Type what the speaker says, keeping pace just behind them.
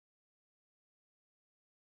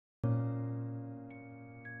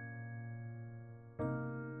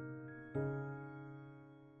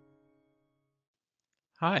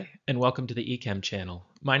Hi, and welcome to the eChem channel.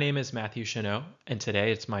 My name is Matthew Chanot, and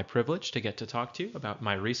today it's my privilege to get to talk to you about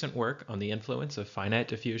my recent work on the influence of finite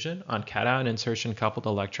diffusion on cation insertion-coupled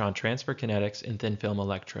electron transfer kinetics in thin-film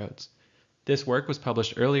electrodes. This work was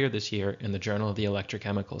published earlier this year in the Journal of the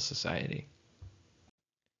Electrochemical Society.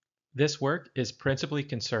 This work is principally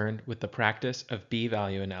concerned with the practice of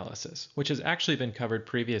B-value analysis, which has actually been covered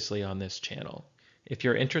previously on this channel. If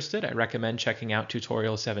you're interested, I recommend checking out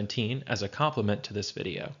tutorial 17 as a complement to this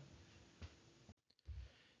video.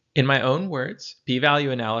 In my own words,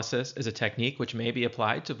 p-value analysis is a technique which may be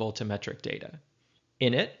applied to voltammetric data.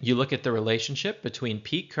 In it, you look at the relationship between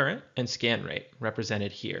peak current and scan rate,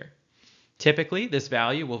 represented here. Typically, this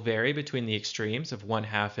value will vary between the extremes of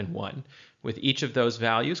 1/2 and 1, with each of those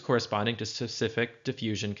values corresponding to specific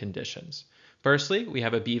diffusion conditions. Firstly, we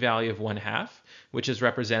have a b-value of 1/2, which is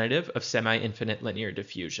representative of semi-infinite linear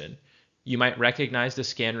diffusion. You might recognize the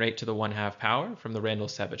scan rate to the 1/2 power from the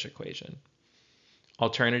Randall-Sevich equation.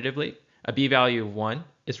 Alternatively, a b-value of 1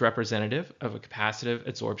 is representative of a capacitive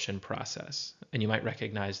adsorption process, and you might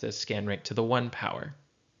recognize this scan rate to the 1 power.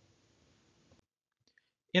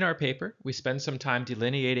 In our paper, we spend some time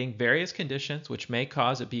delineating various conditions which may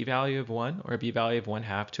cause a b-value of 1 or a b-value of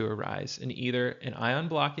 1/2 to arise in either an ion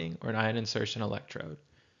blocking or an ion insertion electrode.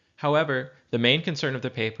 However, the main concern of the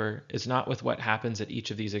paper is not with what happens at each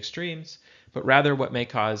of these extremes, but rather what may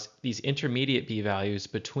cause these intermediate b-values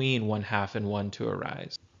between 1/2 and 1 to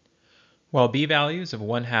arise. While b-values of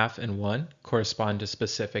 1/2 and 1 correspond to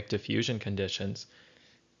specific diffusion conditions,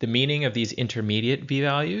 the meaning of these intermediate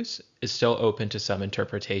b-values is still open to some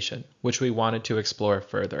interpretation, which we wanted to explore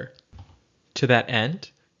further. To that end,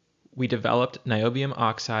 we developed niobium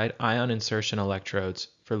oxide ion insertion electrodes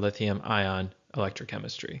for lithium-ion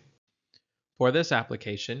electrochemistry. For this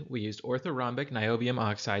application, we used orthorhombic niobium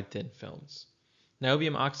oxide thin films.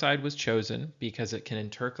 Niobium oxide was chosen because it can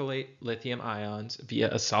intercalate lithium ions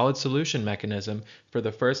via a solid solution mechanism for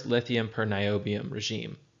the first lithium per niobium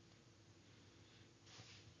regime.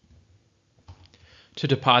 To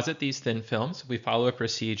deposit these thin films, we follow a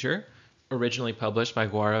procedure originally published by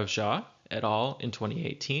Guarov-Jha et al. In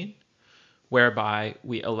 2018, whereby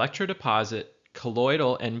we electrodeposit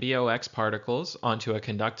colloidal NBOX particles onto a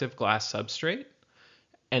conductive glass substrate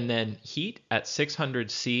and then heat at 600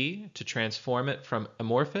 C to transform it from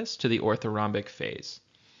amorphous to the orthorhombic phase.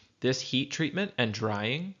 This heat treatment and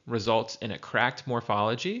drying results in a cracked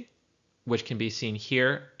morphology, which can be seen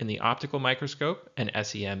here in the optical microscope and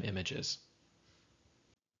SEM images.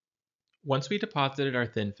 Once we deposited our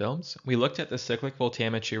thin films, we looked at the cyclic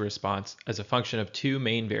voltammetry response as a function of two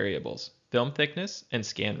main variables, film thickness and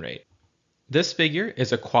scan rate. This figure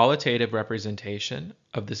is a qualitative representation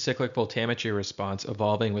of the cyclic voltammetry response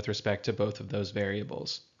evolving with respect to both of those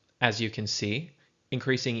variables. As you can see,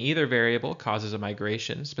 increasing either variable causes a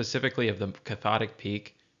migration, specifically of the cathodic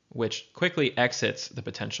peak, which quickly exits the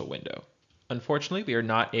potential window. Unfortunately, we are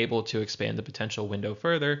not able to expand the potential window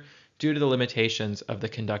further due to the limitations of the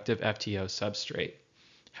conductive FTO substrate.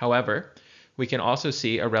 However, we can also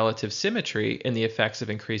see a relative symmetry in the effects of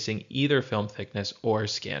increasing either film thickness or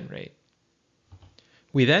scan rate.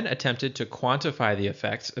 We then attempted to quantify the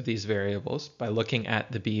effects of these variables by looking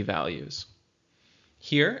at the b-values.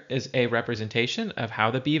 Here is a representation of how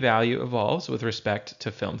the b-value evolves with respect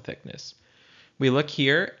to film thickness. We look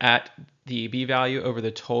here at the b-value over the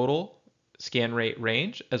total scan rate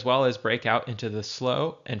range, as well as break out into the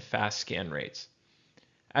slow and fast scan rates.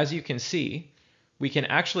 As you can see, we can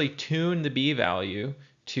actually tune the b-value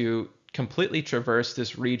to completely traverse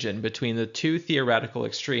this region between the two theoretical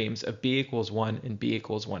extremes of b equals 1 and b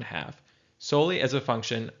equals 1/2, solely as a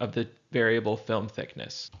function of the variable film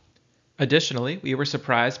thickness. Additionally, we were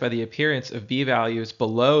surprised by the appearance of b-values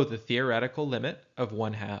below the theoretical limit of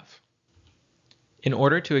 1/2. In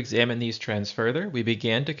order to examine these trends further, we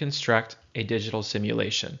began to construct a digital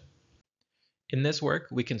simulation. In this work,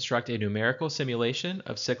 we construct a numerical simulation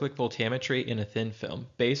of cyclic voltammetry in a thin film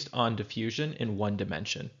based on diffusion in one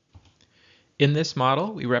dimension. In this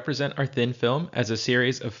model, we represent our thin film as a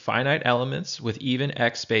series of finite elements with even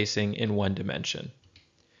x spacing in one dimension.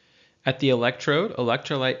 At the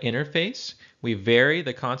electrode-electrolyte interface, we vary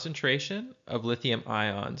the concentration of lithium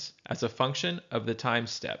ions as a function of the time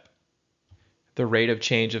step. The rate of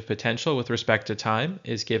change of potential with respect to time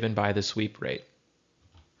is given by the sweep rate.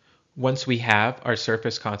 Once we have our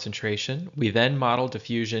surface concentration, we then model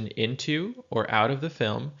diffusion into or out of the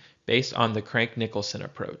film based on the Crank-Nicolson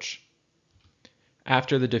approach.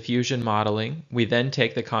 After the diffusion modeling, we then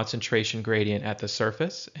take the concentration gradient at the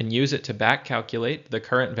surface and use it to back calculate the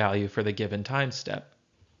current value for the given time step.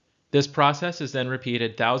 This process is then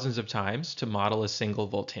repeated thousands of times to model a single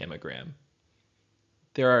voltammogram.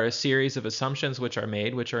 there are a series of assumptions which are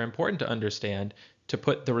made which are important to understand to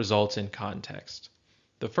put the results in context.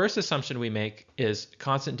 The first assumption we make is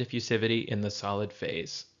constant diffusivity in the solid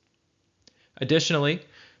phase. Additionally,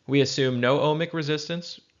 we assume no ohmic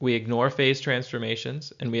resistance, we ignore phase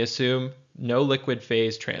transformations, and we assume no liquid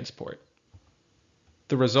phase transport.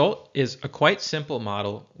 The result is a quite simple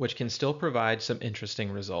model which can still provide some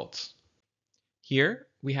interesting results. Here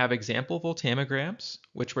we have example voltammograms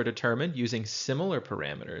which were determined using similar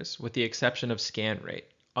parameters with the exception of scan rate.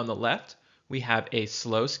 On the left we have a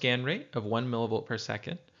slow scan rate of 1 millivolt per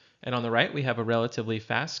second, and on the right we have a relatively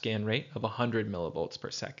fast scan rate of 100 millivolts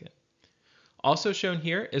per second. Also shown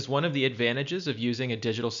here is one of the advantages of using a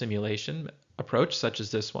digital simulation approach such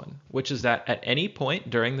as this one, which is that at any point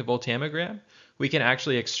during the voltammogram, we can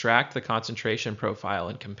actually extract the concentration profile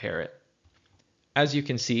and compare it. As you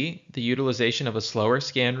can see, the utilization of a slower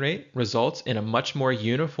scan rate results in a much more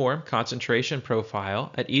uniform concentration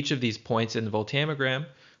profile at each of these points in the voltammogram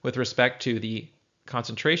with respect to the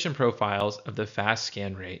concentration profiles of the fast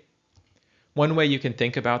scan rate. One way you can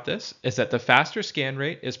think about this is that the faster scan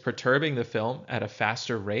rate is perturbing the film at a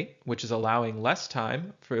faster rate, which is allowing less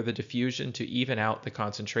time for the diffusion to even out the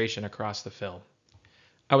concentration across the film.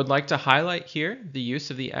 I would like to highlight here the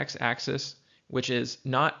use of the x-axis, which is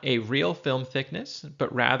not a real film thickness,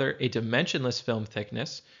 but rather a dimensionless film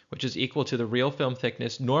thickness, which is equal to the real film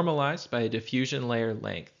thickness normalized by a diffusion layer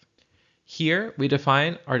length. Here we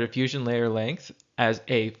define our diffusion layer length as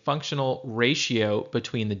a functional ratio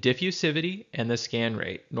between the diffusivity and the scan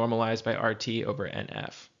rate, normalized by RT over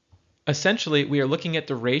NF. Essentially, we are looking at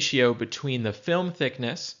the ratio between the film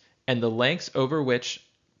thickness and the lengths over which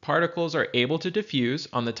particles are able to diffuse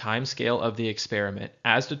on the time scale of the experiment,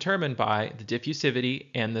 as determined by the diffusivity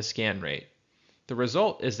and the scan rate. The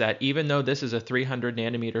result is that even though this is a 300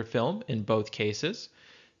 nanometer film in both cases,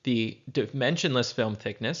 the dimensionless film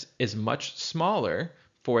thickness is much smaller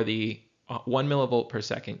for the 1 millivolt per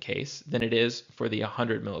second case than it is for the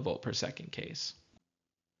 100 millivolt per second case.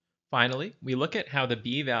 Finally, we look at how the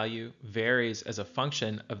B value varies as a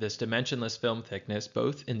function of this dimensionless film thickness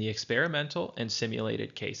both in the experimental and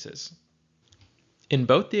simulated cases. In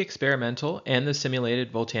both the experimental and the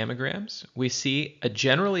simulated voltammograms, we see a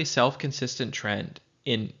generally self-consistent trend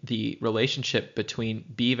in the relationship between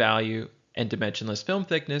B value and dimensionless film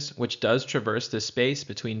thickness, which does traverse the space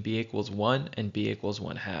between B equals 1 and B equals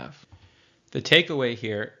 1/2. The takeaway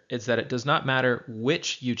here is that it does not matter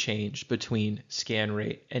which you change between scan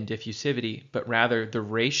rate and diffusivity, but rather the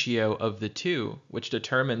ratio of the two, which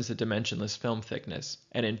determines the dimensionless film thickness,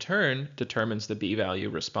 and in turn determines the B value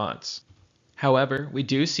response. However, we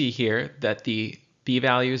do see here that the B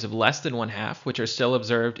values of less than 1/2, which are still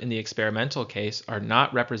observed in the experimental case, are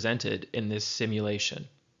not represented in this simulation.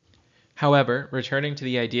 However, returning to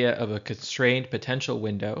the idea of a constrained potential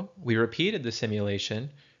window, we repeated the simulation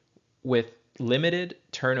with limited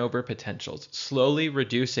turnover potentials, slowly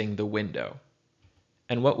reducing the window.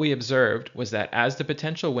 And what we observed was that as the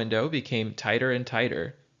potential window became tighter and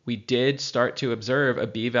tighter, we did start to observe a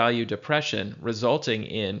B value depression, resulting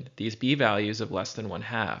in these B values of less than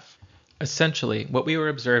 1/2. Essentially, what we were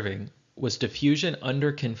observing was diffusion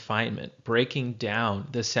under confinement, breaking down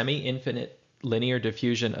the semi-infinite linear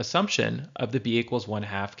diffusion assumption of the B equals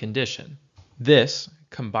 1/2 condition. This,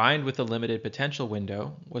 combined with the limited potential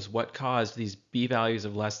window, was what caused these B values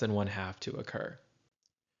of less than 1/2 to occur.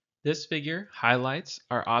 This figure highlights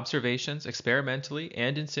our observations experimentally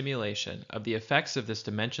and in simulation of the effects of this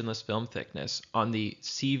dimensionless film thickness on the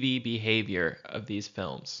CV behavior of these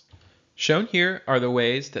films. Shown here are the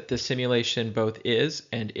ways that this simulation both is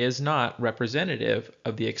and is not representative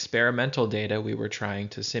of the experimental data we were trying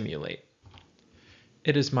to simulate.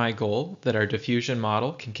 It is my goal that our diffusion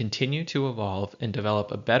model can continue to evolve and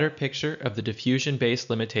develop a better picture of the diffusion-based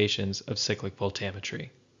limitations of cyclic voltammetry.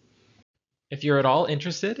 If you're at all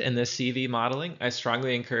interested in this CV modeling, I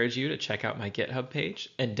strongly encourage you to check out my GitHub page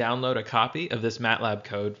and download a copy of this MATLAB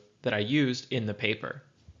code that I used in the paper.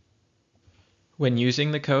 When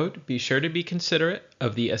using the code, be sure to be considerate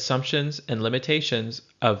of the assumptions and limitations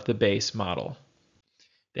of the base model.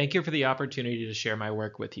 Thank you for the opportunity to share my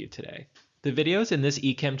work with you today. The videos in this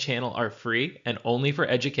eChem channel are free and only for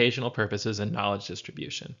educational purposes and knowledge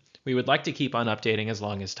distribution. We would like to keep on updating as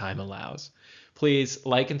long as time allows. Please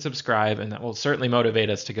like and subscribe, and that will certainly motivate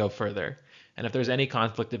us to go further. And if there's any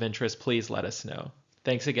conflict of interest, please let us know.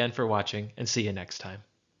 Thanks again for watching, and see you next time.